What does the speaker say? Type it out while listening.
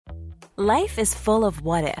Life is full of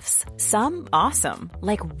what-ifs. Some awesome,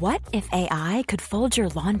 like what if AI could fold your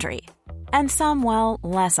laundry? And some, well,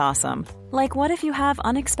 less awesome, like what if you have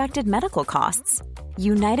unexpected medical costs?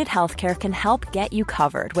 United Healthcare can help get you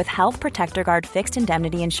covered with Health Protector Guard fixed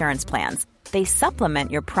indemnity insurance plans. They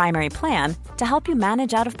supplement your primary plan to help you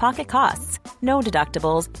manage out-of-pocket costs. No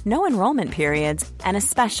deductibles, no enrollment periods, and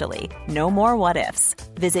especially no more what-ifs.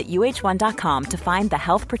 Visit uh1.com to find the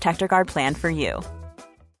Health Protector Guard plan for you.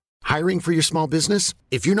 Hiring for your small business?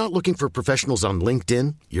 If you're not looking for professionals on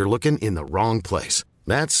LinkedIn, you're looking in the wrong place.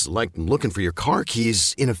 That's like looking for your car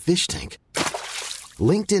keys in a fish tank.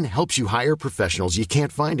 LinkedIn helps you hire professionals you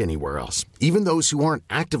can't find anywhere else, even those who aren't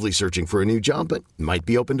actively searching for a new job but might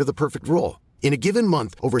be open to the perfect role. In a given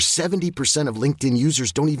month, over 70% of LinkedIn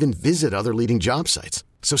users don't even visit other leading job sites.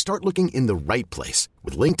 So start looking in the right place.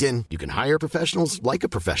 With LinkedIn, you can hire professionals like a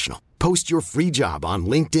professional. Post your free job on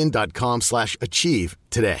linkedin.com/achieve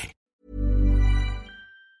today.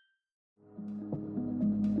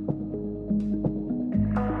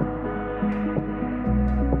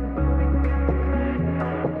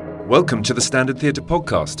 Welcome to the Standard Theatre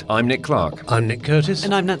Podcast. I'm Nick Clark. I'm Nick Curtis.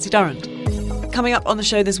 And I'm Nancy Durrant. Coming up on the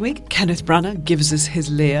show this week, Kenneth Branagh gives us his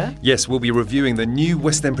Lear. Yes, we'll be reviewing the new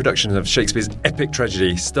West End production of Shakespeare's epic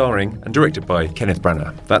tragedy, starring and directed by Kenneth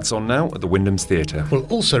Branagh. That's on now at the Wyndham's Theatre. We'll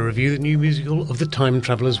also review the new musical of The Time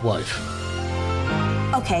Traveller's Wife.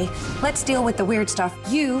 Okay, let's deal with the weird stuff.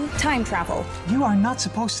 You time travel. You are not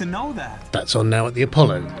supposed to know that. That's on now at the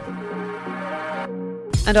Apollo.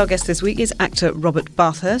 And our guest this week is actor Robert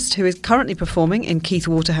Bathurst, who is currently performing in Keith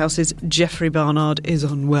Waterhouse's Geoffrey Barnard is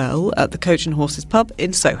Unwell at the Coach and Horses pub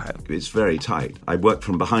in Soho. It's very tight. I work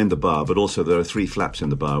from behind the bar, but also there are 3 flaps in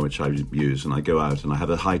the bar which I use, and I go out and I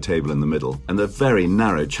have a high table in the middle. And there are very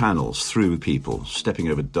narrow channels through people, stepping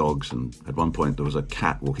over dogs, and at one point there was a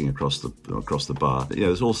cat walking across the bar. You know,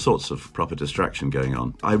 there's all sorts of proper distraction going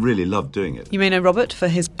on. I really love doing it. You may know Robert for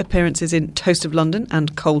his appearances in Toast of London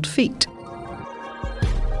and Cold Feet.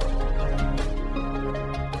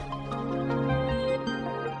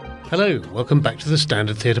 Hello, welcome back to the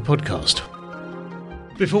Standard Theatre Podcast.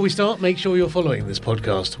 Before we start, make sure you're following this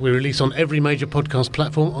podcast. We release on every major podcast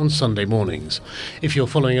platform on Sunday mornings. If you're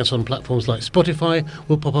following us on platforms like Spotify,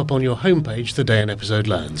 we'll pop up on your homepage the day an episode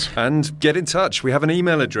lands. And get in touch. We have an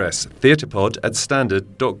email address,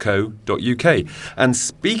 theatrepod@standard.co.uk. And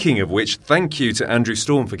speaking of which, thank you to Andrew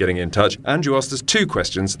Storm for getting in touch. Andrew asked us 2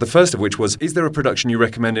 questions, the first of which was, is there a production you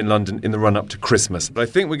recommend in London in the run-up to Christmas? But I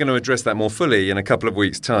think we're going to address that more fully in a couple of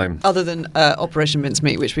weeks' time. Other than Operation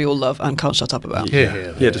Mincemeat, which we all love and can't shut up about.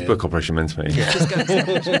 Yeah, just book Operation Mincemeat. Yeah. Just go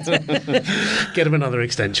get him another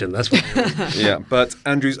extension, that's what Yeah, but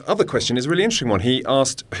Andrew's other question is a really interesting one. He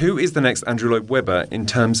asked, who is the next Andrew Lloyd Webber in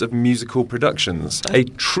terms of musical productions? A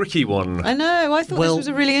tricky one. I know, I thought this was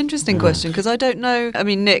a really interesting question, because I don't know, I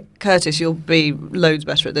mean, Nick Curtis, you'll be loads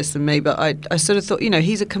better at this than me, but I sort of thought, you know,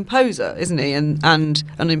 he's a composer, isn't he, and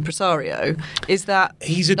an impresario. Is that...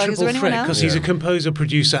 He's a triple threat, because he's a composer,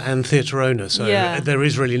 producer and theatre owner, so there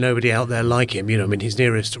is really nobody out there like him. You know, I mean, his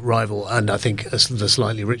nearest rival, and I think the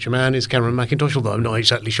slightly richer man, is Cameron Mackintosh, although I'm not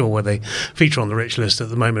exactly sure where they feature on the rich list at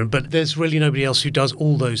the moment. But there's really nobody else who does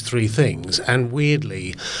all those 3 things. And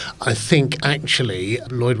weirdly, I think actually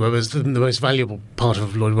Lloyd Webber's the most valuable part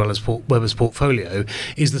of Lloyd Webber's portfolio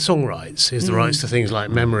is the songwrites, is the rights to things like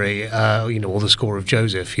Memory, you know, or the score of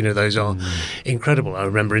Joseph. You know, those are incredible. I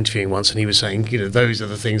remember interviewing once, and he was saying, you know, those are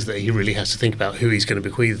the things that he really has to think about who he's going to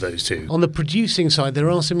bequeath those to. On the producing side, there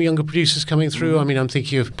are some younger producers coming through. I mean, I'm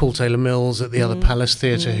thinking of Paul Taylor Mills at the other Palace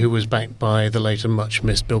Theatre, who was backed by the later much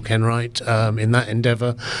missed Bill Kenwright in that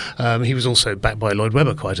endeavour. He was also backed by Lloyd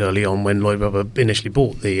Webber quite early on when Lloyd Webber initially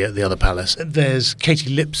bought the other Palace. There's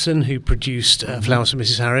Katie Lipson, who produced Flowers for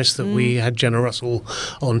Mrs. Harris, that we had Jenna Russell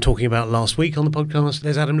on talking about last week on the podcast.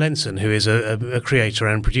 There's Adam Lenson, who is a creator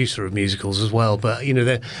and producer of musicals as well. But you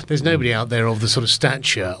know, there's nobody out there of the sort of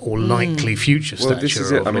stature or likely future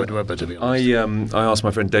stature of Lloyd Webber, to be honest. I asked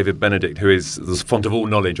my friend David Benedict, who is the font of all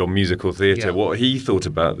knowledge on musical theatre, what he thought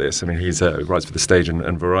about this. I mean, he writes for The Stage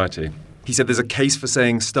and Variety. He said there's a case for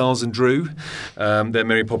saying Styles and Drew. Their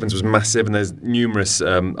Mary Poppins was massive, and there's numerous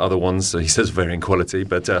other ones. So he says varying quality,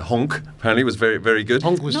 but Honk apparently was very, very good.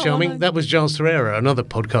 Honk was charming. That was Giles Torreira, another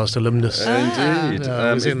podcast alumnus. Indeed.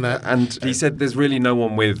 Was in that. And he said there's really no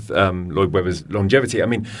one with Lloyd Webber's longevity. I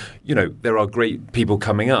mean, you know, there are great people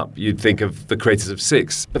coming up. You'd think of the creators of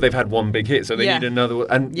Six, but they've had one big hit, so they need another one.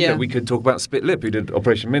 And you know, we could talk about Spit Lip, who did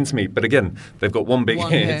Operation Mincemeat, but again, they've got one big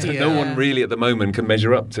hit. So no one really at the moment can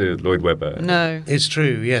measure up to Lloyd Webber. Webber. No. It's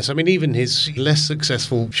true, yes. I mean, even his less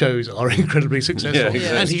successful shows are incredibly successful. Yeah,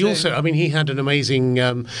 exactly. And he also, I mean, he had an amazing,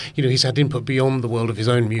 he's had input beyond the world of his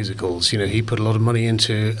own musicals. He put a lot of money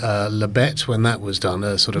into La Bête when that was done,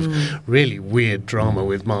 a sort of really weird drama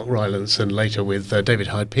with Mark Rylance and later with David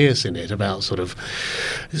Hyde Pierce in it about sort of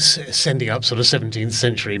sending up sort of 17th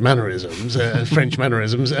century mannerisms, French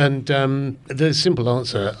mannerisms. And the simple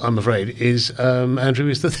answer, I'm afraid, is, Andrew,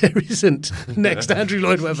 is that there isn't next Andrew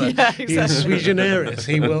Lloyd Webber. Yeah, exactly. He's sui generis.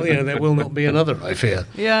 He will, there will not be another, I fear.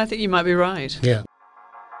 Yeah, I think you might be right. Yeah.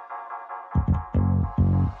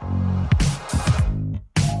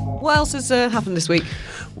 What else has happened this week?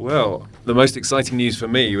 Well, the most exciting news for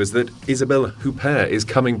me was that Isabelle Huppert is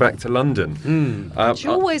coming back to London. She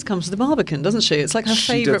always comes to the Barbican, doesn't she? It's like her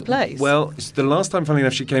favourite place. Well, the last time, funnily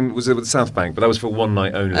enough, she came was at South Bank, but that was for one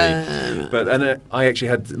night only. I actually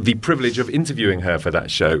had the privilege of interviewing her for that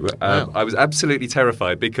show. Wow. I was absolutely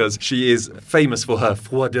terrified because she is famous for her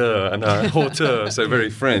froideur and her hauteur, so very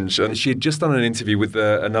French. And she had just done an interview with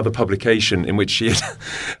another publication in which she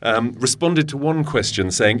had responded to one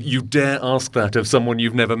question saying, "You dare ask that of someone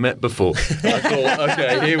you've never met before." I thought,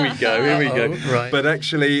 okay, here we go. Right. But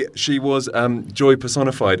actually, she was joy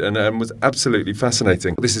personified and was absolutely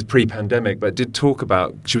fascinating. This is pre-pandemic, but did talk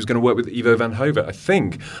about she was going to work with Ivo van Hove, I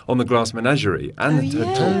think, on the Glass Menagerie, and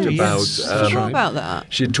had talked about about that.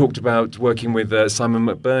 She had talked about working with Simon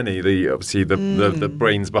McBurney, the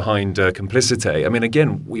brains behind Complicité. I mean,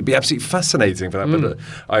 again, it'd be absolutely fascinating for that. But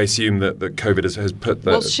I assume that COVID has put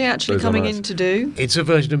that. What's she actually coming in to do? It's a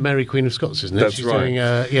version of Mary Queen of Scots, isn't it? That's She's right. Doing,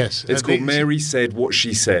 yes. It's called Mary Said What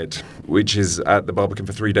She Said, which is at the Barbican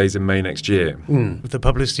for 3 days in May next year. The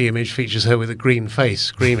publicity image features her with a green face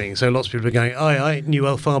screaming, so lots of people are going, aye, new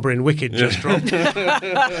Elphaba in Wicked just dropped.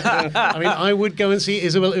 I mean, I would go and see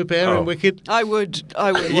Isabelle Huppert in Wicked. I would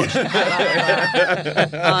watch the hell out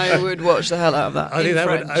of that. I would watch the hell out of that. I think that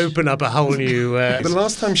French. would open up a whole new... The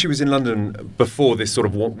last time she was in London before this sort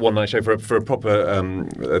of one-night show for a proper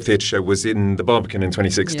theatre show was in the Barbican in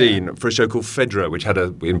 2016 for a show called Phèdre, which had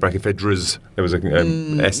in bracket Phèdres, there was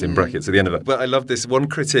a S in brackets at the end of it. But I love this. One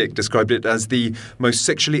critic described it as the most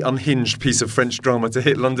sexually unhinged piece of French drama to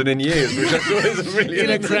hit London in years, which I thought was really in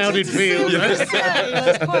a crowded field.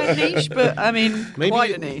 That's quite a niche, but I mean,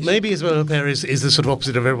 quite a niche. Maybe Isabelle Huppert is the sort of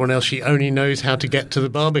opposite of everyone else. She only knows how to get to the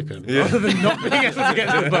Barbican, rather than not being able to get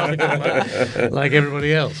to the Barbican like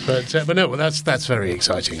everybody else. But no, well, that's very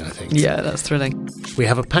exciting, I think. Yeah, that's thrilling. We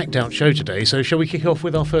have a packed out show today, so shall we kick off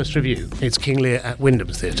with our first review? It's King Lear at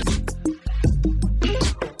Wyndham's Theatre.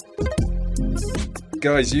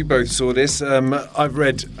 Guys, you both saw this. I've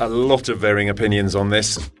read a lot of varying opinions on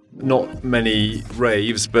this. Not many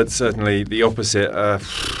raves, but certainly the opposite.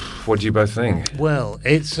 What do you both think? Well,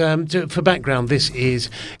 it's for background, this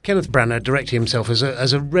is Kenneth Branagh directing himself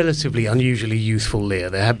as a relatively unusually youthful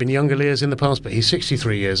Lear. There have been younger Lears in the past, but he's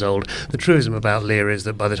 63 years old. The truism about Lear is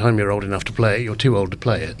that by the time you're old enough to play it, you're too old to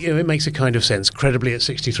play it. It makes a kind of sense. Credibly, at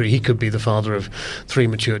 63, he could be the father of 3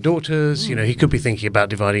 mature daughters. He could be thinking about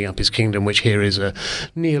dividing up his kingdom, which here is a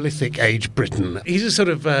Neolithic age Britain. He's a sort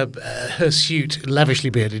of hirsute,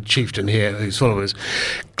 lavishly bearded chieftain here whose followers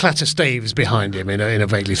clatter staves behind him in a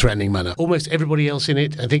vaguely threatening manner. Almost everybody else in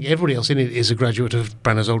it, I think everybody else in it is a graduate of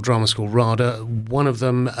Branagh's old drama school, RADA. One of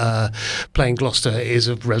them, playing Gloucester, is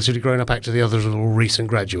a relatively grown-up actor. The others are all recent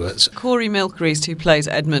graduates. Corey Milcreast, who plays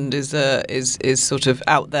Edmund, is sort of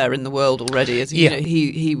out there in the world already.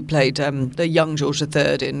 He played the young George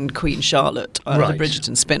III in Queen Charlotte, the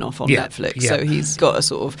Bridgerton spin-off on Netflix. Yeah. So he's got a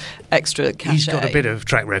sort of extra cachet. He's got a bit of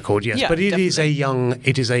track record, yes. But it is a young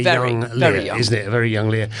Lear, isn't it? A very young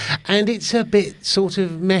Lear. And it's a bit sort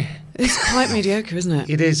of meh. It's quite mediocre, isn't it?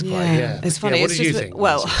 It is quite, yeah. It's funny. Yeah, what do you think?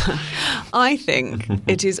 Well, I think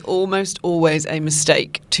it is almost always a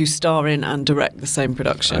mistake to star in and direct the same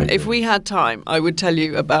production. If we had time, I would tell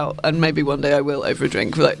you about, and maybe one day I will over a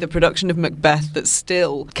drink, like the production of Macbeth that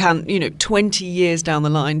still can, 20 years down the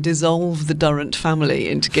line, dissolve the Durrant family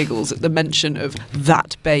into giggles at the mention of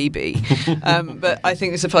that baby. But I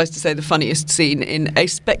think it's suffice to say the funniest scene in a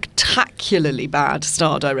spectacularly bad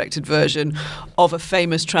star-directed version of a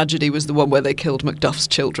famous tragedy was the one where they killed Macduff's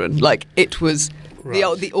children. Like, it was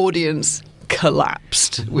the audience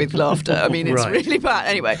collapsed with laughter. I mean, it's really bad.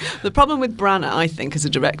 Anyway, the problem with Branagh, I think, as a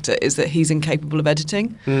director, is that he's incapable of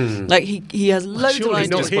editing. Like, he has loads of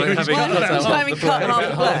ideas. Cut half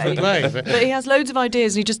the play. But he has loads of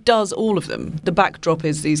ideas and he just does all of them. The backdrop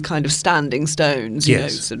is these kind of standing stones,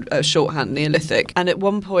 sort of, shorthand Neolithic. And at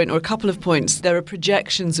one point, or a couple of points, there are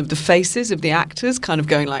projections of the faces of the actors kind of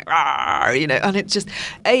going like, and it's just,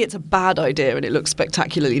 A, it's a bad idea and it looks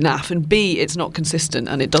spectacularly naff, and B, it's not consistent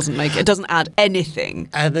and it doesn't add had anything.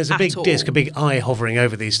 And there's a big disc, a big eye hovering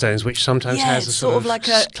over these stones, which sometimes has a sort of like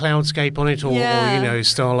a cloudscape on it, or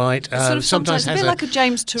starlight. Sometimes a bit like a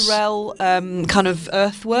James Turrell kind of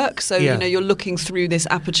earthwork. So you're looking through this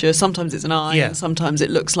aperture. Sometimes it's an eye, and sometimes it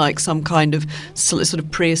looks like some kind of sort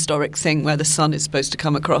of prehistoric thing where the sun is supposed to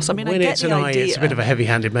come across. I mean, when I get it's an eye, it's a bit of a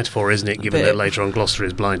heavy-handed metaphor, isn't it? Given that later on Gloucester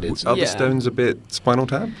is blinded. Are the stones a bit Spinal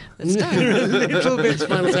Tap? A little bit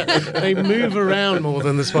Spinal Tap. They move around more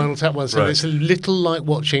than the Spinal Tap ones, so it's a little like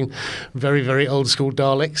watching very, very old school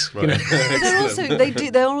Daleks.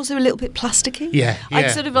 Right. They're also a little bit plasticky. Yeah.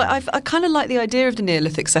 I kind of like the idea of the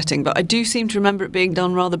Neolithic setting, but I do seem to remember it being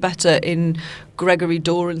done rather better in Gregory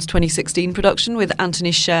Doran's 2016 production with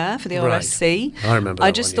Anthony Sher for the RSC. I remember.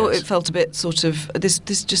 I just thought it felt a bit sort of this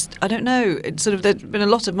just I don't know. It's sort of there's been a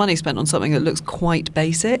lot of money spent on something that looks quite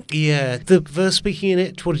basic. Yeah, the verse speaking in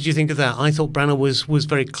it. What did you think of that? I thought Branagh was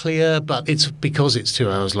very clear, but it's because it's 2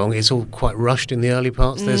 hours long. It's all quite rushed in the early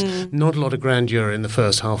parts. There's not a lot of grandeur in the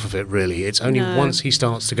first half of it. Really, it's only once he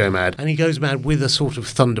starts to go mad, and he goes mad with a sort of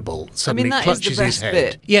thunderbolt. Suddenly clutches his head.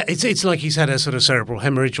 Bit. Yeah, it's like he's had a sort of cerebral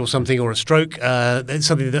hemorrhage or something, or a stroke. It's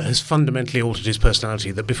something that has fundamentally altered his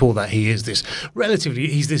personality. That before that he is this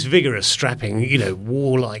he's this vigorous, strapping,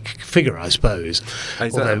 warlike figure, I suppose.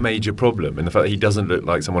 Is that a major problem in the fact that he doesn't look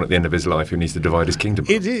like someone at the end of his life who needs to divide his kingdom?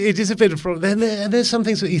 It is a bit of a problem. There's some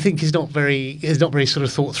things that you think is not very sort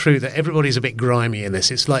of thought through. That everybody's a bit grimy in this.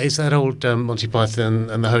 It's that old Monty Python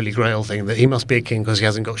and the Holy Grail thing, that he must be a king because he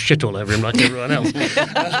hasn't got shit all over him like everyone else.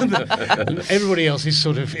 And everybody else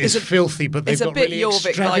is filthy, but they've got really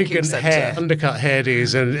extravagant hair, undercut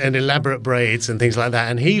hairdos, and elaborate braids and things like that.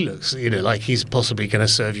 And he looks, like he's possibly going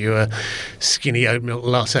to serve you a skinny oat milk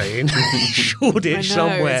latte in Shoreditch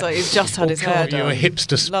somewhere. It's like he's just had his hair done. You a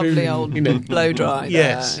hipster spoon. Lovely old blow dry.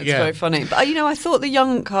 Yes, it's very funny. But I thought the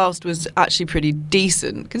young cast was actually pretty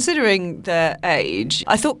decent considering their age.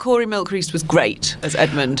 I thought Corey Milk-Reese was great as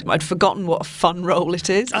Edmund. I'd forgotten what a fun role it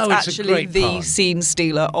is. It's actually the scene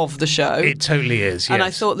stealer of the show. It totally is. Yes. And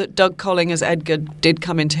I thought that Doug Colling as Edgar did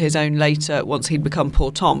come into his own later once he'd become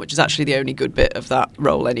Poor Tom, which is actually the only good bit of that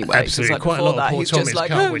role anyway. Absolutely, quite a lot of Poor Tom is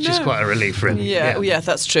cut, which is quite a relief for him. Yeah,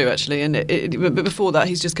 that's true actually. And but before that,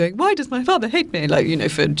 he's just going, "Why does my father hate me?"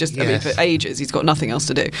 For ages, he's got nothing else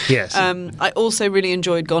to do. Yes. I also really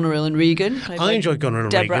enjoyed Goneril and Regan. I enjoyed Goneril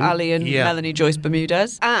and Deborah Regan. Alley and Melanie Joyce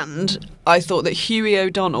Bermudez. And I thought that Huey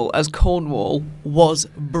O'Donnell as Cornwall was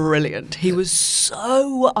brilliant. He was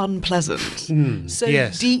so unpleasant,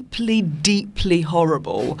 deeply, deeply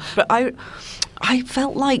horrible. But I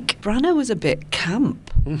felt like Branagh was a bit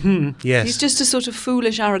camp. Mm-hmm. Yes. He's just a sort of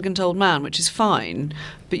foolish, arrogant old man, which is fine,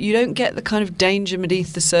 but you don't get the kind of danger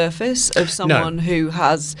beneath the surface of someone who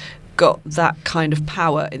has got that kind of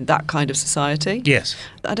power in that kind of society. Yes.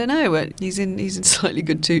 I don't know. He's in slightly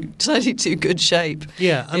too good shape.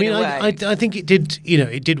 Yeah, I mean, I think it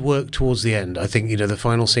did work towards the end. I think the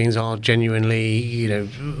final scenes are genuinely,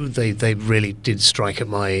 they really did strike at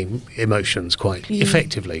my emotions quite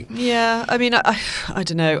effectively. Yeah, I mean, I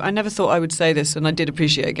don't know. I never thought I would say this, and I did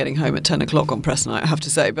appreciate getting home at 10 o'clock on press night, I have to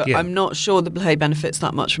say, but I'm not sure the play benefits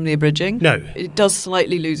that much from the abridging. No. It does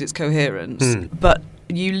slightly lose its coherence, but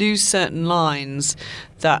you lose certain lines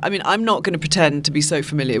that, I mean, I'm not going to pretend to be so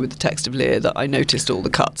familiar with the text of Lear that I noticed all the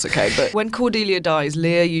cuts, okay? But when Cordelia dies,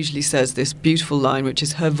 Lear usually says this beautiful line, which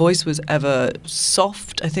is, her voice was ever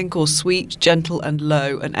soft, I think, or sweet, gentle and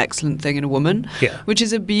low, an excellent thing in a woman, which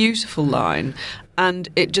is a beautiful line. And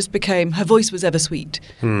it just became, her voice was ever sweet.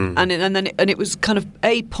 And it was kind of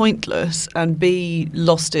A, pointless, and B,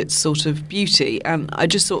 lost its sort of beauty. And I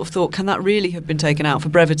just sort of thought, can that really have been taken out for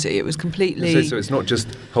brevity? It was completely... So it's not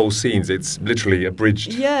just whole scenes, it's literally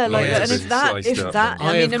abridged. Yeah, and if that,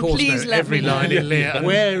 I mean, and please let every me line in Lear.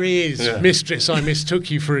 Where is Mistress, I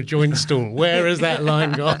mistook you for a joint stool? Where has that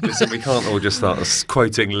line gone? Listen, we can't all just start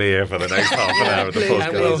quoting Lear for the next half an hour of the podcast.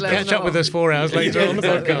 And we'll catch up with us 4 hours later on the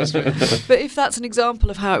podcast. But if that's an example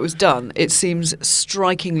of how it was done, it seems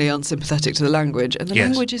strikingly unsympathetic to the language, and the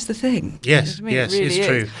language is the thing. Yes, it really it's is.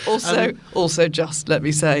 True. Also, just let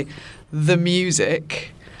me say, the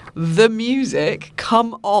music,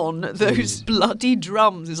 come on, those bloody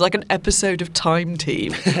drums is like an episode of Time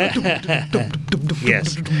Team.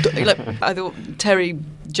 Yes. I thought Terry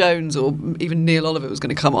Jones or even Neil Oliver was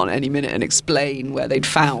going to come on any minute and explain where they'd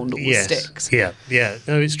found all the sticks. Yeah.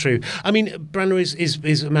 No, it's true. I mean, Branagh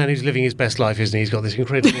is a man who's living his best life, isn't he? He's got this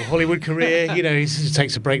incredible Hollywood career. You know, he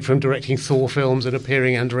takes a break from directing Thor films and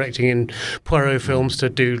appearing and directing in Poirot films to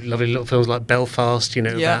do lovely little films like Belfast, you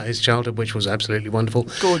know, about his childhood, which was absolutely wonderful.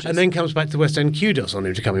 Gorgeous. And then comes back to the West End. Kudos on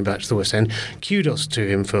him to coming back to the West End. Kudos to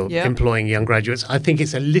him for employing young graduates. I think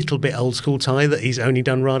it's a little bit old school tie that he's only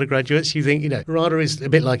done RADA graduates. You think, you know, RADA is a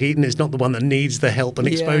bit like Eton. It's not the one that needs the help and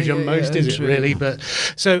exposure most, is it really? But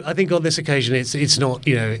so I think on this occasion it's not,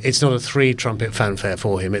 you know, it's not a 3-trumpet fanfare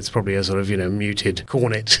for him. It's probably a sort of, you know, muted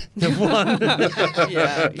cornet of one.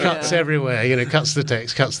 Cuts everywhere, you know, cuts the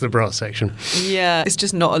text, cuts the brass section. Yeah, it's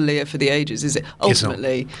just not a Lear for the ages, is it?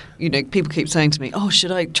 Ultimately, you know, people keep saying to me, "Oh,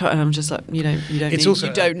 should I try?" And I'm just like, you know, you don't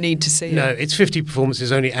need to see it. No, it's 50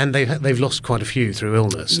 performances only, and they've lost quite a few through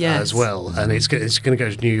illness as well. And it's going to go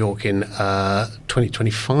to New York in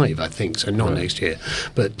 2025, I think, so not next year.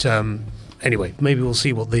 But anyway, maybe we'll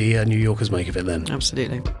see what the New Yorkers make of it then.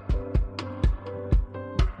 Absolutely.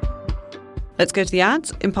 Let's go to the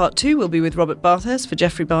ads. In part 2, we'll be with Robert Bathurst for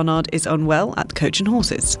Geoffrey Barnard is Unwell at the Coach and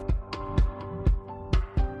Horses.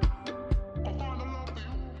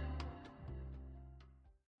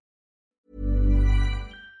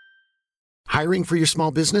 Hiring for your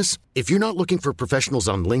small business? If you're not looking for professionals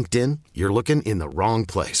on LinkedIn, you're looking in the wrong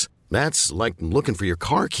place. That's like looking for your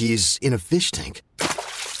car keys in a fish tank.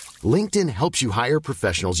 LinkedIn helps you hire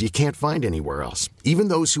professionals you can't find anywhere else, even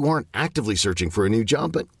those who aren't actively searching for a new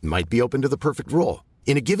job but might be open to the perfect role.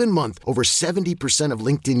 In a given month, over 70% of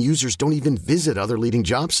LinkedIn users don't even visit other leading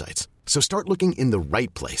job sites. So start looking in the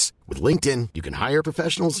right place. With LinkedIn, you can hire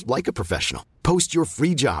professionals like a professional. Post your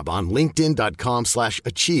free job on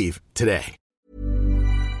linkedin.com/achieve today.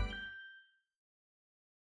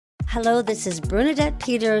 Hello, this is Bernadette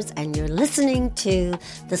Peters, and you're listening to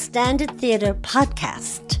the Standard Theatre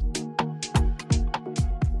Podcast.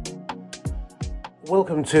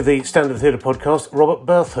 Welcome to the Standard Theatre Podcast. Robert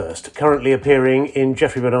Bathurst, currently appearing in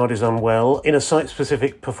Geoffrey Barnard is Unwell in a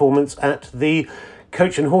site-specific performance at the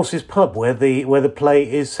Coach and Horses pub where the play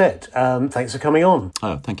is set. Thanks for coming on.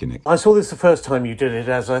 Oh, thank you, Nick. I saw this the first time you did it,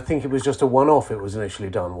 as I think it was just a one-off it was initially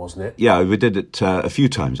done, wasn't it? Yeah, we did it a few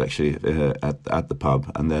times, actually, at the pub.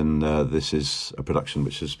 And then this is a production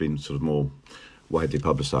which has been sort of more widely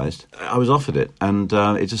publicised. I was offered it, and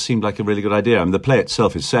it just seemed like a really good idea. I mean, the play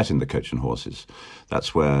itself is set in the Coach and Horses.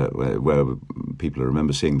 That's where people who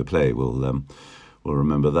remember seeing the play will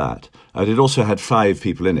remember that. It also had 5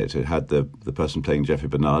 people in it. It had the person playing Geoffrey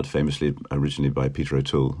Barnard, famously originally by Peter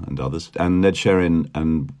O'Toole and others. And Ned Sherrin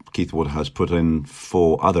and Keith Waterhouse put in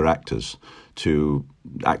 4 other actors to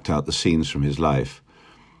act out the scenes from his life.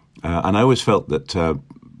 And I always felt that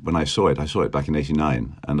when I saw it back in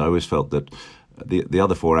 '89, and I always felt that the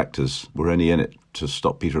other 4 actors were only in it to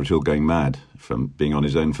stop Peter O'Toole going mad from being on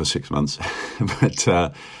his own for 6 months. But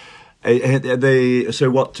so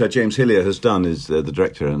what James Hillier has done is the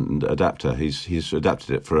director and adapter. He's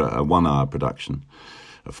adapted it for a 1-hour production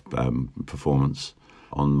of performance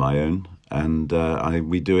on my own, and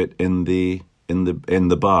we do it in the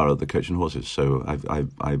bar at the Coach and Horses. So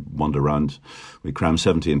I wander around. We cram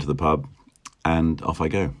 70 into the pub, and off I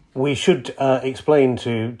go. We should explain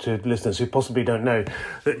to listeners who possibly don't know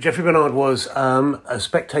that Geoffrey Barnard was a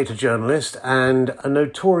Spectator journalist and a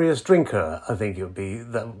notorious drinker. I think it would be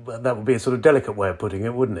that would be a sort of delicate way of putting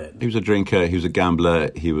it, wouldn't it? He was a drinker. He was a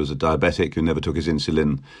gambler. He was a diabetic who never took his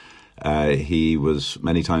insulin. He was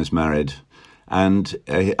many times married. And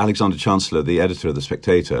Alexander Chancellor, the editor of The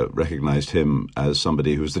Spectator, recognised him as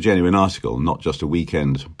somebody who was the genuine article, not just a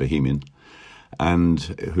weekend bohemian, and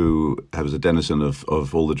who was a denizen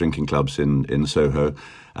of all the drinking clubs in Soho.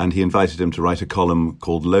 And he invited him to write a column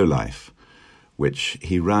called Low Life, which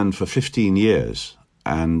he ran for 15 years.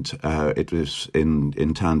 And it was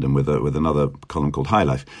in tandem with another column called High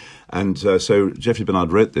Life. And so Geoffrey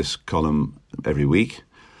Barnard wrote this column every week,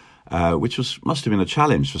 which must have been a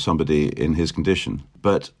challenge for somebody in his condition.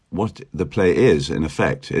 But what the play is, in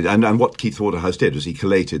effect, and what Keith Waterhouse did was he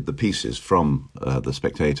collated the pieces from The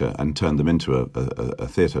Spectator and turned them into a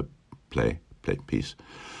theatre piece.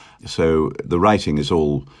 So the writing is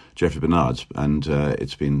all Geoffrey Barnard's, and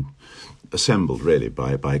it's been assembled really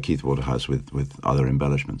by Keith Waterhouse with other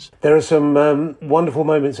embellishments. There are some wonderful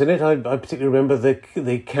moments in it. I particularly remember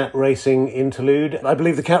the cat racing interlude. I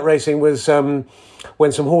believe the cat racing was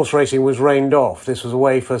when some horse racing was rained off. This was a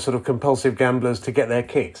way for sort of compulsive gamblers to get their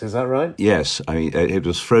kicks. Is that right? Yes. I mean, it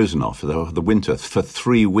was frozen off. The winter, for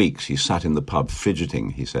 3 weeks, he sat in the pub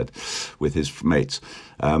fidgeting, he said, with his mates.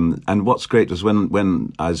 And what's great was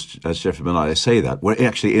when as Geoffrey Bernard, I say that, we're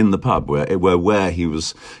actually in the pub where he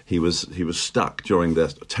was stuck during the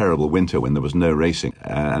terrible winter when there was no racing,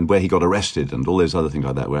 and where he got arrested and all those other things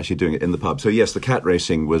like that. We're actually doing it in the pub. So yes, the cat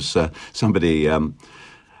racing was somebody.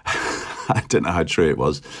 I don't know how true it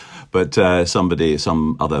was, but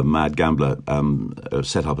some other mad gambler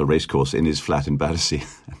set up a racecourse in his flat in Battersea.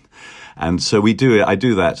 And so I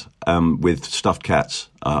do that with stuffed cats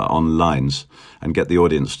on lines and get the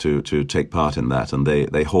audience to take part in that. And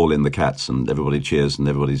they haul in the cats and everybody cheers and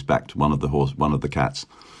everybody's backed one of the cats.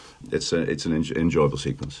 It's an enjoyable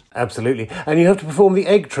sequence. Absolutely. And you have to perform the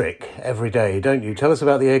egg trick every day, don't you? Tell us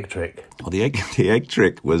about the egg trick. Well, the egg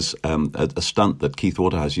trick was a stunt that Keith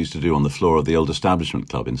Waterhouse used to do on the floor of the old Establishment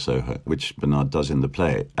Club in Soho, which Bernard does in the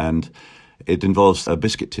play. And it involves a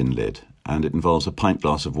biscuit tin lid, and it involves a pint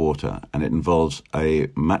glass of water, and it involves a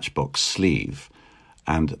matchbox sleeve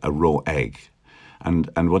and a raw egg.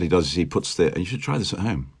 And what he does is he puts and you should try this at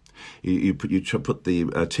home. You put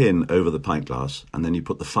the tin over the pint glass, and then you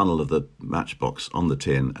put the funnel of the matchbox on the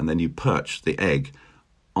tin, and then you perch the egg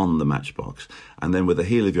on the matchbox, and then with the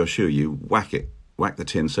heel of your shoe you whack the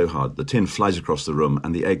tin so hard the tin flies across the room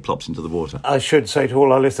and the egg plops into the water. I should say to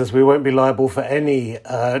all our listeners, we won't be liable for any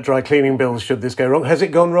dry cleaning bills should this go wrong. Has it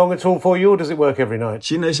gone wrong at all for you, or does it work every night?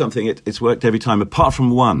 Do you know something? It's worked every time, apart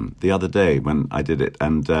from one the other day when I did it,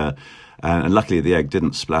 and luckily the egg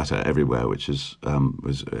didn't splatter everywhere, which was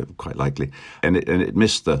quite likely, and it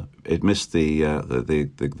missed the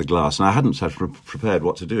glass. And I hadn't prepared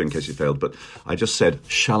what to do in case it failed, but I just said,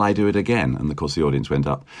 "Shall I do it again?" And of course the audience went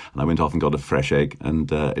up, and I went off and got a fresh egg,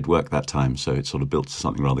 and it worked that time. So it sort of built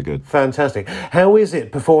something rather good. Fantastic. How is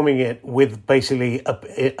it performing it with basically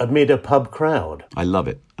amid a pub crowd? I love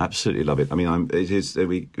it. Absolutely love it. I mean,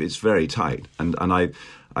 it's very tight, and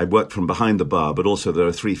I work from behind the bar, but also there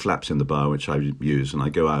are 3 flaps in the bar which I use, and I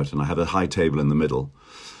go out and I have a high table in the middle,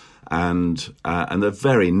 and there are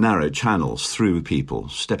very narrow channels through people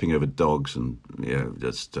stepping over dogs, and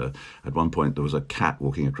just at one point there was a cat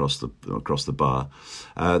walking across the bar,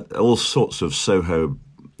 all sorts of Soho.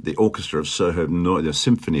 The orchestra of Soho, the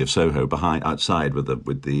symphony of Soho outside with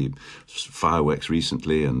the fireworks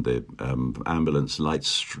recently, and the ambulance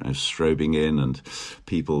lights strobing in, and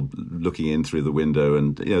people looking in through the window,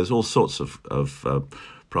 and there's all sorts of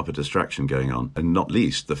proper distraction going on, and not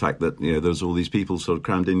least the fact that there's all these people sort of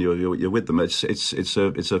crammed in. You're with them.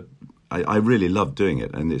 I really love doing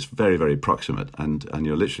it, and it's very, very proximate, and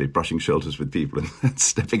you're literally brushing shoulders with people and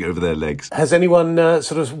stepping over their legs. Has anyone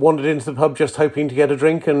sort of wandered into the pub just hoping to get a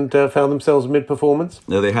drink and found themselves mid-performance?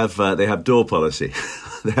 No, they have door policy.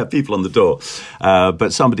 They have people on the door,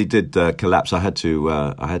 but somebody did collapse. I had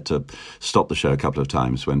to stop the show a couple of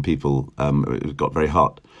times when people it got very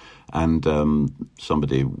hot. And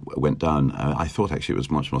somebody went down. I thought actually it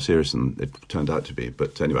was much more serious than it turned out to be.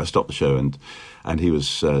 But anyway, I stopped the show, and he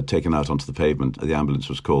was taken out onto the pavement. The ambulance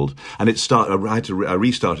was called, and I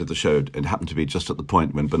restarted the show. It happened to be just at the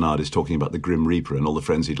point when Bernard is talking about the Grim Reaper and all the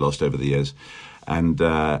friends he'd lost over the years, and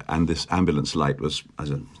this ambulance light was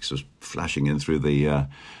flashing in through the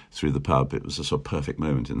pub. It was a sort of perfect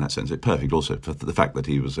moment in that sense. Perfect also for the fact that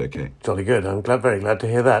he was okay. Jolly good. I'm very glad to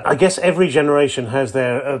hear that. I guess every generation has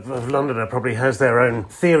of Londoner probably has their own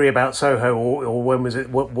theory about Soho, or when was it,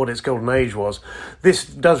 what its golden age was. This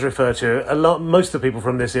does refer to most of the people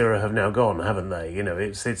from this era have now gone, haven't they?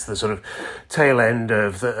 It's the sort of tail end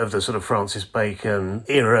of the sort of Francis Bacon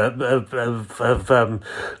era of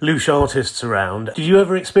louche artists around. Did you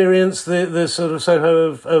ever experience the sort of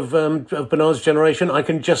Soho of Bernard's generation? I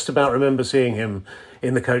can just about remember seeing him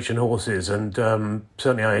in the Coach and Horses, and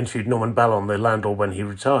certainly I interviewed Norman Ballon, the landlord, when he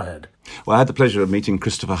retired. Well, I had the pleasure of meeting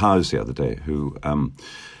Christopher Howes the other day, who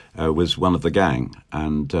was one of the gang,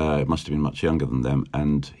 and must have been much younger than them,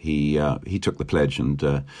 and he took the pledge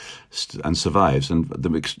and survives.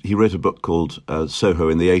 And he wrote a book called Soho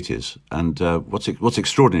in the 80s, and what's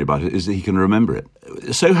extraordinary about it is that he can remember it.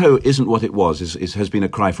 Soho isn't what it was. It has been a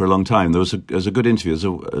cry for a long time. There was a good interview.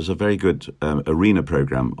 There was a very good arena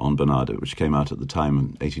programme on Bernard, which came out at the time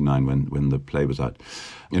in '89 when the play was out,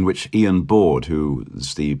 in which Ian Board, who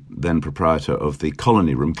is the then proprietor of the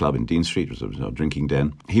Colony Room Club in Dean Street, was a drinking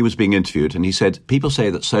den, he was being interviewed, and he said, "People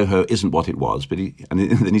say that Soho isn't what it was," and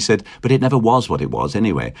then he said, "But it never was what it was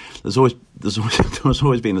anyway." There's always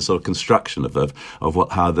been a sort of construction of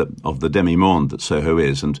the demi-monde that Soho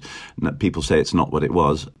is, and people say it's not what it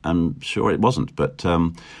was. I'm sure it wasn't, but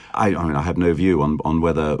I have no view on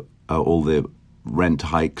whether all the rent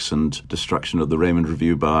hikes and destruction of the Raymond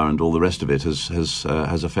Review Bar and all the rest of it has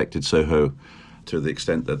affected Soho to the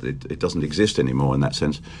extent that it doesn't exist anymore in that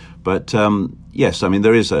sense. But yes, I mean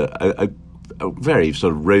there is a a very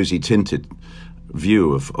sort of rosy-tinted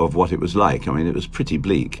view of what it was like. I mean, it was pretty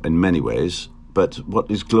bleak in many ways, but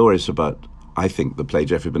what is glorious about, I think, the play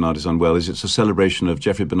Geoffrey Bernard is Unwell is it's a celebration of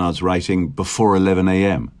Geoffrey Bernard's writing before 11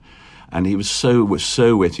 a.m. And he was so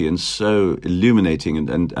witty and so illuminating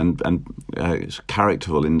and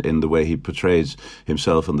characterful in the way he portrays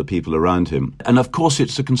himself and the people around him. And of course,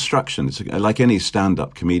 it's a construction. It's like any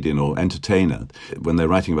stand-up comedian or entertainer. When they're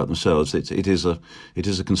writing about themselves, it is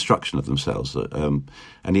a construction of themselves.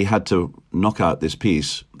 And he had to knock out this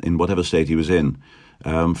piece in whatever state he was in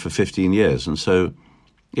for 15 years. And so,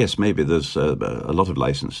 yes, maybe there's a lot of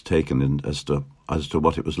license taken as to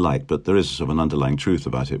what it was like, but there is sort of an underlying truth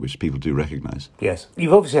about it which people do recognise. Yes,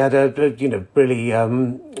 you've obviously had a really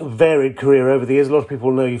varied career over the years. A lot of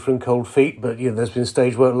people know you from Cold Feet, but there's been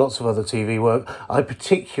stage work, lots of other TV work. I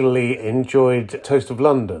particularly enjoyed Toast of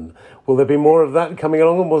London. Will there be more of that coming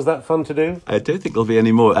along, and was that fun to do? I don't think there'll be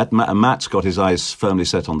any more. Matt's got his eyes firmly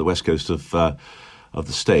set on the west coast of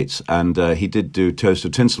the States, and he did do Toast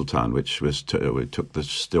of Tinseltown, which was took the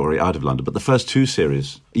story out of London. But the first two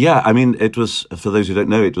series, I mean, it was, for those who don't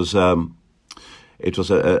know, it was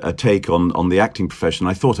a take on the acting profession.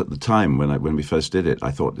 I thought at the time when we first did it,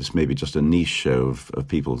 I thought this may be just a niche show of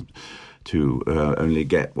people to only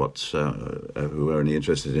get who are only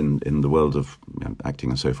interested in the world of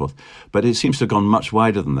acting and so forth. But it seems to have gone much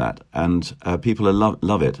wider than that, and people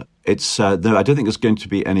love it. It's though I don't think there's going to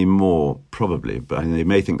be any more, probably. But I mean, they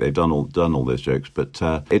may think they've done all those jokes. But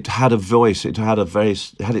it had a voice. It had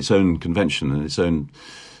its own convention and its own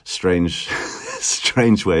strange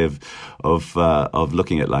way of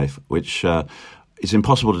looking at life, which. It's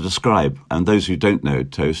impossible to describe, and those who don't know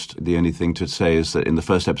Toast, the only thing to say is that in the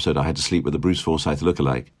first episode I had to sleep with a Bruce Forsyth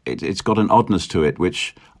lookalike. It's got an oddness to it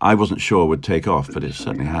which I wasn't sure would take off, but it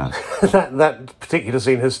certainly has. that particular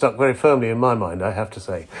scene has stuck very firmly in my mind, I have to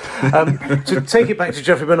say. To take it back to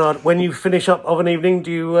Geoffrey Bernard, when you finish up of an evening,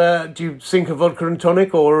 do you sink a vodka and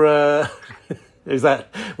tonic, or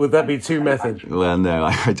would that be too method? Well,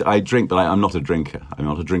 no, I drink, but I'm not a drinker. I'm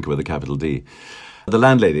not a drinker with a capital D. The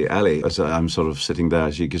landlady, Ali, as I'm sort of sitting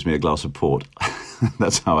there, she gives me a glass of port.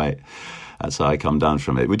 That's how I come down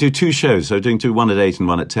from it. We do two shows, so we're doing one at 8 and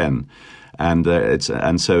one at 10, and it's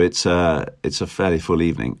a fairly full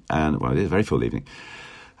evening, and well, it is a very full evening.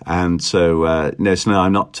 And so I'm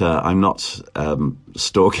not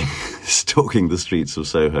stalking the streets of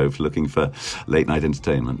Soho looking for late night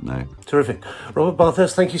entertainment. No. Terrific, Robert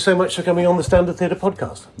Bathurst. Thank you so much for coming on the Standard Theatre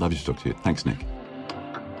podcast. Lovely to talk to you. Thanks, Nick.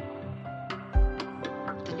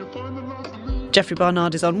 Geoffrey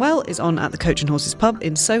Bernard is Unwell is on at the Coach and Horses pub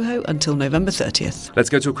in Soho until November 30th. Let's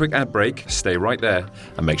go to a quick ad break. Stay right there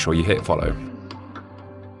and make sure you hit follow.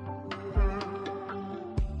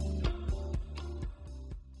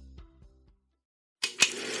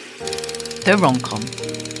 The rom-com.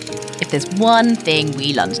 If there's one thing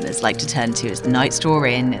we Londoners like to turn to as the nights draw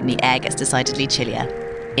in and the air gets decidedly chillier,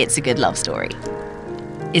 it's a good love story.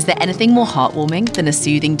 Is there anything more heartwarming than a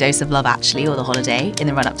soothing dose of Love Actually or The Holiday in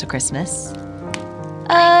the run-up to Christmas?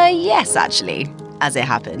 Yes, actually, as it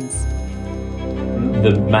happens.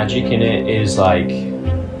 The magic in it is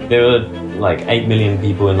there were 8 million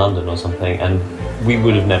people in London or something, and we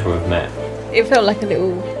would have never have met. It felt like a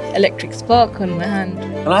little electric spark on my hand.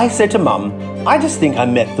 And I said to Mum, I just think I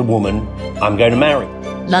met the woman I'm going to marry.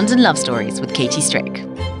 London Love Stories with Katie Strick.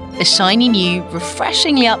 A shiny new,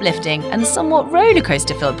 refreshingly uplifting and somewhat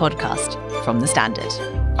rollercoaster-filled podcast from The Standard.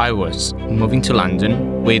 I was moving to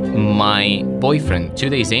London with my boyfriend. 2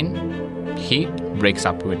 days in, he breaks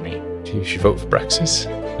up with me. You should vote for Brexit.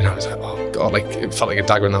 And I was like, oh God, it felt like a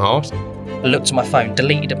dagger in the heart. I looked at my phone,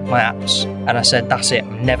 deleted my apps, and I said, that's it,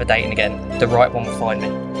 I'm never dating again. The right one will find me.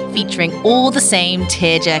 Featuring all the same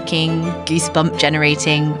tear-jerking,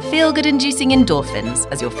 goosebump-generating, feel-good-inducing endorphins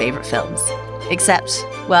as your favourite films. Except,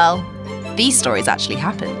 well, these stories actually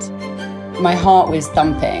happened. My heart was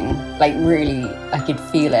thumping, really, I could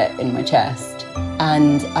feel it in my chest.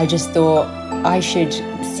 And I just thought, I should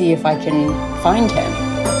see if I can find him.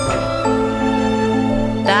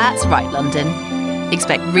 That's right, London.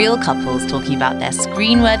 Expect real couples talking about their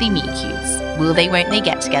screen-worthy meet-cutes, will-they, won't-they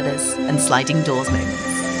get-togethers, and sliding doors moments.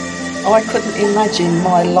 I couldn't imagine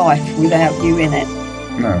my life without you in it.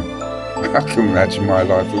 No, I couldn't imagine my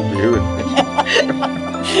life without you in it.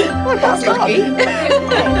 Well, that's lucky.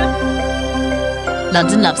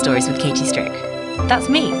 London Love Stories with Katie Strick. That's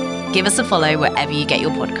me. Give us a follow wherever you get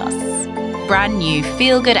your podcasts. Brand new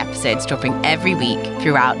feel-good episodes dropping every week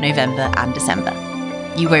throughout November and December.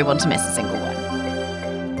 You won't want to miss a single one.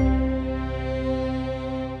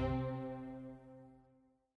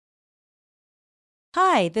 Hi,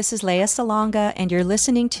 Hi, this is Leia Salonga, and you're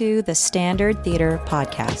listening to the Standard Theatre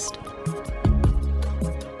Podcast.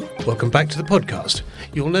 Welcome back to the podcast.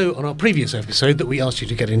 You'll know on our previous episode that we asked you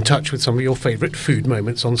to get in touch with some of your favourite food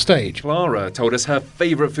moments on stage. Clara told us her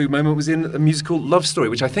favourite food moment was in a musical Love Story,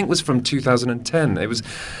 which I think was from 2010. It was,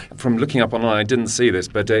 from looking up online, I didn't see this,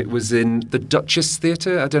 but it was in the Duchess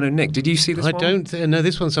Theatre. I don't know, Nick, did you see this one? I don't. No,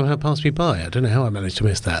 this one somehow passed me by. I don't know how I managed to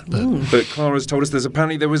miss that. But Clara's told us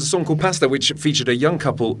there was a song called Pasta, which featured a young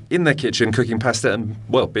couple in their kitchen cooking pasta and,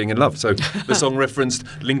 well, being in love. So the song referenced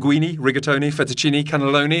linguine, rigatoni, fettuccine,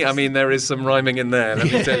 cannelloni. I mean, there is some rhyming in there,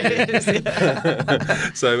 let me tell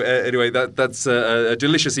you. So anyway, that's a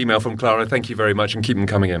delicious email from Clara. Thank you very much, and keep them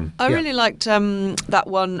coming in. I really liked that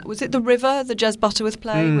one. Was it The River, the Jez Butterworth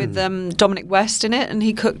play with Dominic West in it? And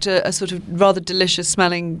he cooked a sort of rather delicious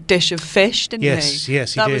smelling dish of fish, didn't he? Yes, he did.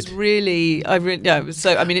 That was really, it was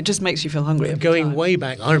so, I mean, it just makes you feel hungry. Going way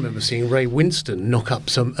back, I remember seeing Ray Winston knock up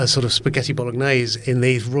a sort of spaghetti bolognese in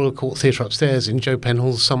the Royal Court Theatre upstairs in Joe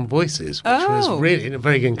Penhall's Some Voices, which was really, in a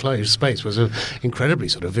very enclosed space, was an incredibly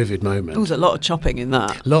sort of vivid moment. There was a lot of chopping in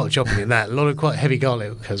that. A lot of quite heavy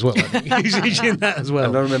garlic as well, I think, usage in that as well.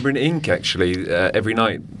 And I remember in Ink, actually, every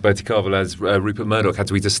night, Bertie Carvel as Rupert Murdoch had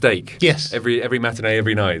to eat a steak. Yes. Every matinee,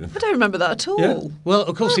 every night. I don't remember that at all. Yeah. Well,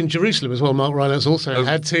 of course, in Jerusalem as well, Mark Rylance also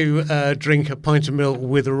had to drink a pint of milk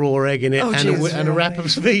with a raw egg in it and a wrap of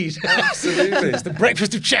speed. Absolutely. It's the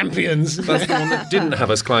breakfast of champions. That's the one that didn't have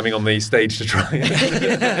us climbing on the stage to try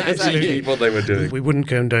and what they were doing. We wouldn't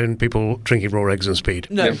condone people drinking raw eggs and speed.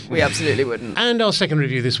 No, we absolutely wouldn't. And our second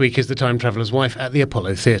review this week is The Time Traveller's Wife at the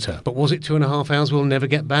Apollo Theatre. But was it 2.5 hours we'll never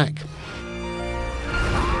get back?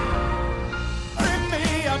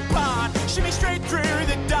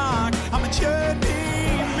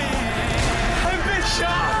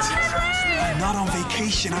 I'm not on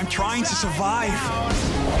vacation. I'm trying to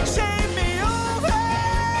survive. Save me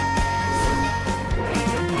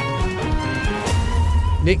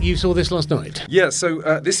Nick, you saw this last night. Yeah,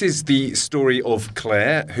 so this is the story of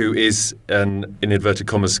Claire, who is an, in inverted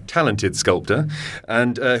commas, talented sculptor,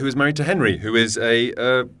 and who is married to Henry, who is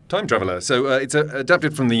a time traveller. So it's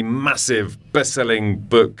adapted from the massive best-selling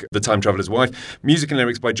book, The Time Traveller's Wife. Music and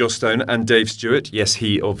lyrics by Joss Stone and Dave Stewart, yes,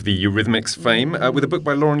 he of the Eurythmics fame, with a book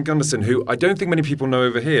by Lauren Gunderson, who I don't think many people know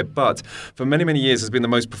over here, but for many, many years has been the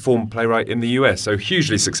most performed playwright in the US, so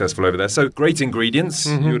hugely successful over there. So great ingredients,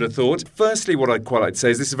 you would have thought. Firstly, what I'd quite like to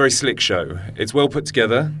say is this is a very slick show. It's well put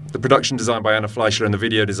together. The production design by Anna Fleischer and the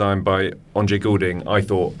video design by Andre Goulding, I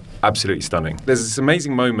thought, absolutely stunning. There's this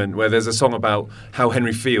amazing moment where there's a song about how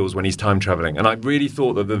Henry feels when he's time travelling, and I really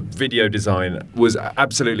thought that the video design was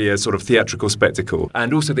absolutely a sort of theatrical spectacle,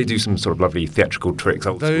 and also they do some sort of lovely theatrical tricks.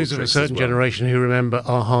 Those of a certain generation who remember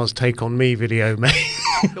Aha's Take On Me video may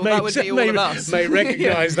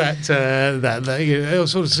recognise that they'll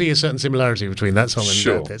sort of see a certain similarity between that song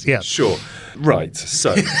and that. Yeah, sure. Right.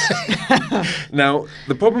 So now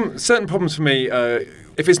certain problems for me.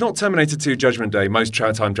 If it's not Terminator 2 Judgment Day, most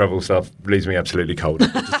time travel stuff leaves me absolutely cold, I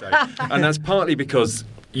have to say. And that's partly because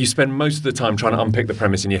you spend most of the time trying to unpick the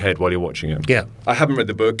premise in your head while you're watching it. Yeah. I haven't read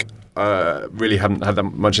the book. Really haven't had that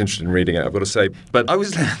much interest in reading it, I've got to say. But I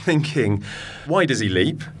was thinking, why does he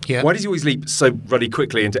leap? Yeah. Why does he always leap so bloody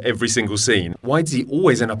quickly into every single scene? Why does he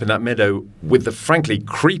always end up in that meadow with the frankly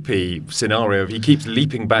creepy scenario of he keeps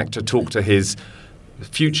leaping back to talk to his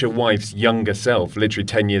future wife's younger self, literally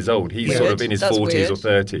 10 years old. He's sort of in his 40s or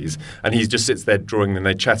 30s, and he just sits there drawing and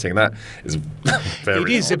they're chatting. That is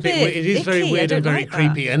very It is very weird and very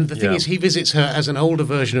creepy. And the thing is, he visits her as an older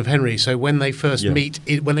version of Henry, so when they first meet,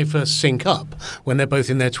 when they first sync up, when they're both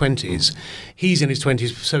in their 20s, he's in his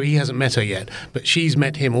 20s, so he hasn't met her yet, but she's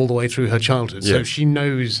met him all the way through her childhood, so she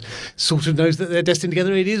knows that they're destined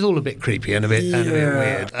together. It is all a bit creepy and a bit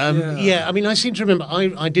weird. I mean, I seem to remember,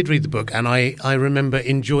 I did read the book, and I remember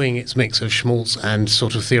enjoying its mix of schmaltz and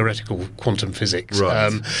sort of theoretical quantum physics,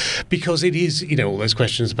 because it is, all those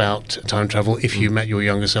questions about time travel. If you met your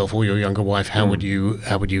younger self or your younger wife, how would you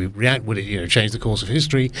react? Would it change the course of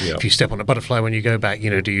history? If you step on a butterfly when you go back,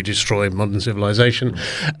 do you destroy modern civilization?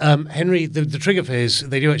 Henry, the trigger for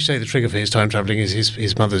they do actually say the trigger for his time traveling is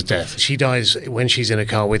his mother's death. She dies when she's in a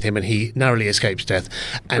car with him, and he narrowly escapes death,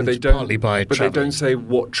 and partly by traveling. They don't say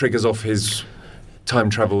what triggers off his time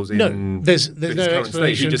travels in there's its no current state.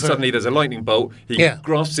 explanation. He just suddenly there's a lightning bolt. He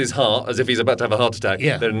grasps his heart as if he's about to have a heart attack.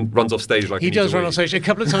 Then runs off stage like he does run off stage. A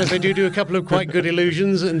couple of times they do a couple of quite good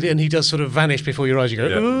illusions, and he does sort of vanish before your eyes. You go,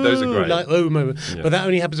 ooh, those are great. Like, oh, moment. Yeah. But that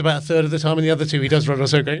only happens about a third of the time. And the other two, he does run off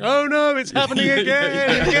stage going, oh no, it's happening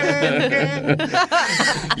again.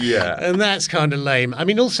 Yeah, and that's kind of lame. I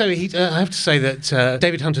mean, also I have to say that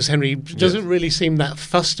David Hunter's Henry doesn't really seem that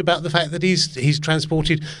fussed about the fact that he's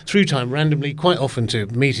transported through time randomly quite often to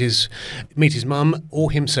meet his mum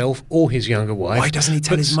or himself or his younger wife. Why doesn't he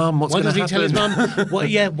tell his mum what's going to happen? Why doesn't he tell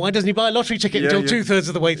his mum? Why doesn't he buy a lottery ticket until 2/3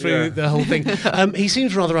 of the way through the whole thing? He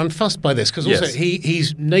seems rather unfussed by this because also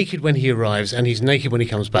he's naked when he arrives and he's naked when he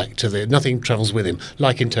comes back nothing travels with him,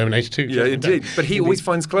 like in Terminator 2. Yeah, indeed. But he always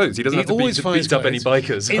finds clothes. He doesn't have to beat up any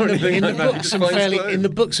bikers. In the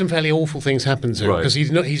books, some fairly awful things happen to him because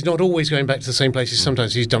he's not always going back to the same places.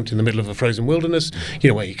 Sometimes he's dumped in the middle of a frozen wilderness,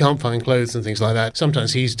 where you can't find clothes and things like that.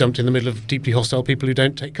 Sometimes he's dumped in the middle of deeply hostile people who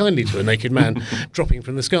don't take kindly to a naked man dropping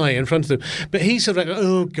from the sky in front of them. But he's sort of like,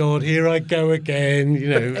 oh God, here I go again.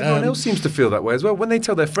 But everyone else seems to feel that way as well. When they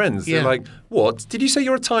tell their friends, they're like, what? Did you say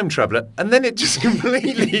you're a time traveller? And then it just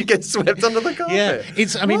completely gets swept under the carpet. Yeah,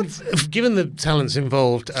 given the talents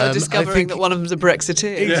involved, discovering that one of them's a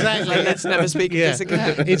Brexiteer. Exactly. Let's never speak of this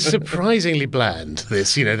again. It's surprisingly bland.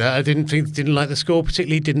 This, that I didn't like the score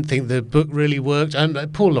particularly. Didn't think the book really worked.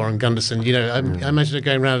 Poor Lauren Gunderson. I imagine her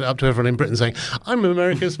going around up to everyone in Britain saying, "I'm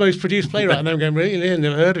America's most produced playwright," and I'm going, "Really?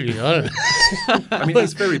 Never heard of you." I mean,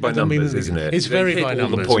 it's very by numbers, isn't it? It's very by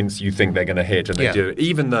numbers. All the points you think they're going to hit, and they do,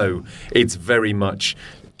 even though it's very much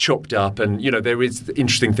chopped up and there is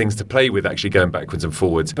interesting things to play with actually going backwards and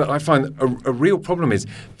forwards. But I find a real problem is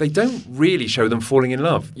they don't really show them falling in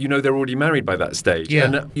love. They're already married by that stage,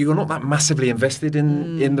 and you're not that massively invested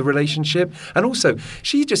in the relationship. And also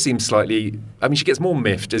she just seems slightly, she gets more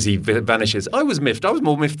miffed as he vanishes. I was miffed. I was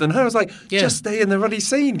more miffed than her. I was like, just stay in the ruddy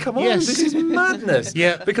scene, come on, this is madness.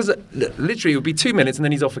 Because literally it would be 2 minutes and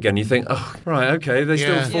then he's off again. You think, oh right, okay, they're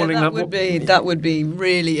still falling in love. That would be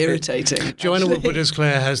really irritating. Joanna Woodward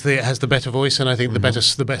Clare has the better voice and I think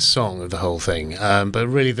the best song of the whole thing. But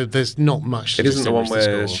really, there's not much. It isn't the one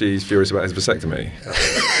where she's furious about his vasectomy,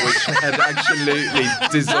 which had absolutely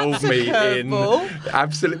dissolved me in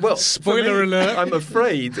absolute. Well, spoiler alert. I'm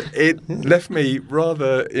afraid it left me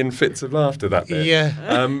rather in fits of laughter that bit.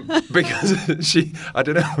 Because I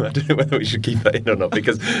don't know whether we should keep that in or not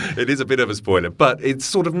because it is a bit of a spoiler, but it's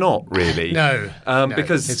sort of not really. No,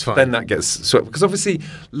 because it's fine. Then that gets swept. Because obviously,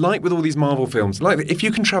 like with all these Marvel films, like if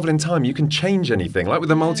you can travel in time, you can change anything. Like with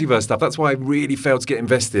the multiverse stuff, that's why I really failed to get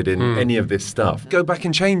invested in any of this stuff. Go back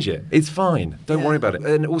and change it. It's fine. Don't worry about it.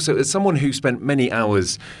 And also, as someone who spent many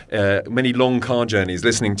hours, many long car journeys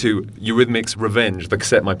listening to Eurythmics' Revenge, the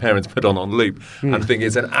cassette my parents put on loop, and think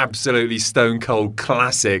it's an absolutely stone cold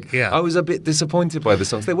classic, I was a bit disappointed by the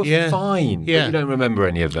songs. They were fine, but you don't remember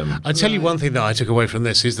any of them. I tell you one thing that I took away from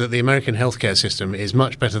this is that the American healthcare system is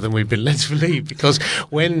much better than we've been led to believe, because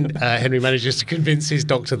when Henry manages to convince his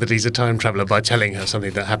doctor that he's a time traveller by telling her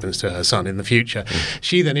something that happens to her son in the future,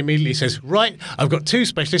 she then immediately says, right, I've got 2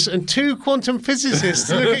 specialists and 2 quantum physicists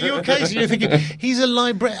to look at your case. And you're thinking, he's a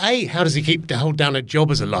librarian. How does he hold down a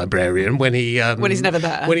job as a librarian when he's never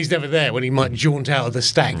there? When he's never there, when he might jaunt out of the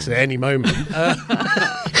stacks at any moment.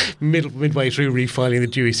 Midway through refiling the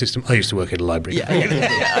Dewey system. I used to work at a library.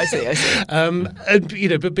 I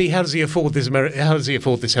see. But B, how does he afford this? How does he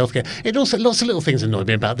afford this healthcare? It also lots of little things annoy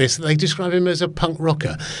me about this. They describe him as a punk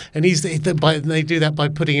rocker, and they do that by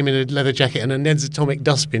putting him in a leather jacket and a Ned's Atomic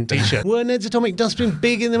Dustbin T-shirt. Were Ned's Atomic Dustbin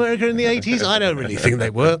big in America in the 80s? I don't really think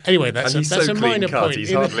they were. Anyway, that's a minor point.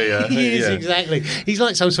 He's hardly he is exactly. He's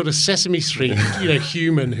like some sort of Sesame Street,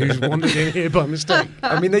 human who's wandered in here by mistake.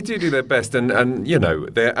 I mean, they do their best, and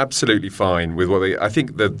they're absolutely fine with what they. I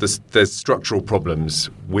think that there's structural problems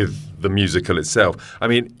with the musical itself. I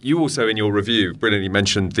mean, you also in your review brilliantly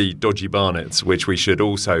mentioned the dodgy Barnetts, which we should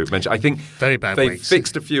also mention. I think very bad. They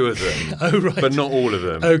fixed a few of them, but not all of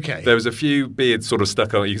them. Okay, there was a few beards sort of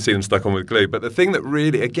stuck on. You can see them stuck on with glue. But the thing that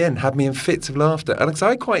really, again, had me in fits of laughter, and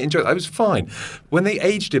I quite enjoyed it. I was fine when they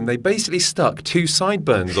aged him. They basically stuck 2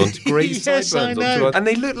 sideburns onto grey sideburns onto, and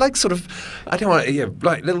they looked like sort of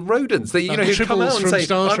like little rodents. That who come out and say,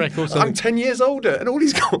 "I'm 10 years older," and all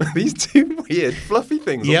he's got are these 2 weird fluffy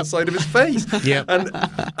things on the side of of his face. Yeah. And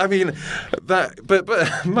I mean, but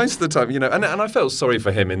most of the time, and I felt sorry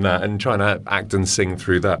for him in that and trying to act and sing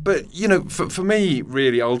through that. But, for me,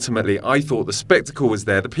 really, ultimately, I thought the spectacle was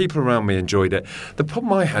there. The people around me enjoyed it. The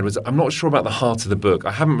problem I had was I'm not sure about the heart of the book.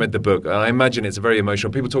 I haven't read the book, and I imagine it's very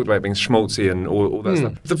emotional. People talked about it being schmaltzy and all that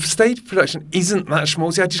stuff. The stage production isn't that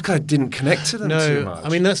schmaltzy. I just kind of didn't connect to them too much. I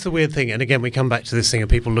mean, that's the weird thing. And again, we come back to this thing of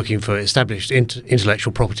people looking for established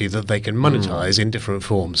intellectual property that they can monetize in different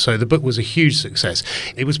forms. So the book was a huge success.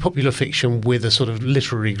 It was popular fiction with a sort of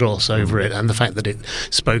literary gloss over it, and the fact that it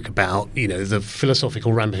spoke about, the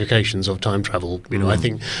philosophical ramifications of time travel, I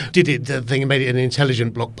think the thing made it an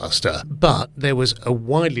intelligent blockbuster. But there was a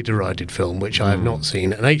widely derided film, which I have not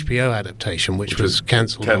seen, an HBO adaptation, which was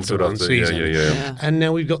cancelled after one season. Yeah. And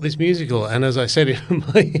now we've got this musical, and as I said in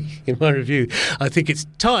my review, I think it's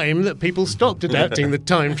time that people stopped adapting The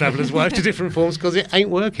Time Traveller's Wife to different forms because it ain't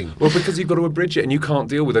working. Well, because you've got to abridge it, and you can't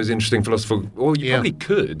deal with those interesting philosophical... Well, you probably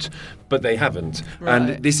could, but they haven't. Right.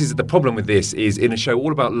 And this is the problem with this, is in a show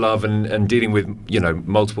all about love and dealing with,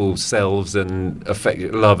 multiple selves and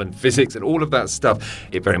love and physics and all of that stuff,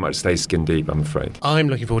 it very much stays skin deep, I'm afraid. I'm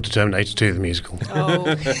looking forward to Terminator 2, the musical. Oh,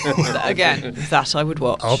 again, that I would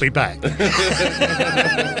watch. I'll be back.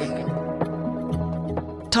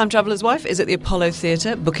 Time Traveller's Wife is at the Apollo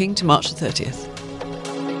Theatre, booking to March the 30th.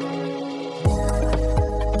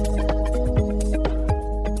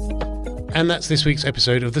 And that's this week's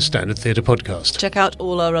episode of the Standard Theatre Podcast. Check out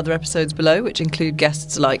all our other episodes below, which include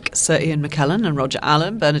guests like Sir Ian McKellen and Roger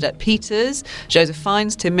Allen, Bernadette Peters, Joseph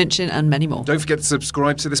Fiennes, Tim Minchin, and many more. Don't forget to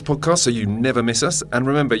subscribe to this podcast so you never miss us. And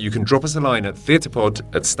remember, you can drop us a line at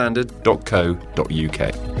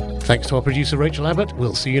theatrepod@standard.co.uk. Thanks to our producer Rachel Abbott.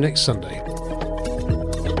 We'll see you next Sunday.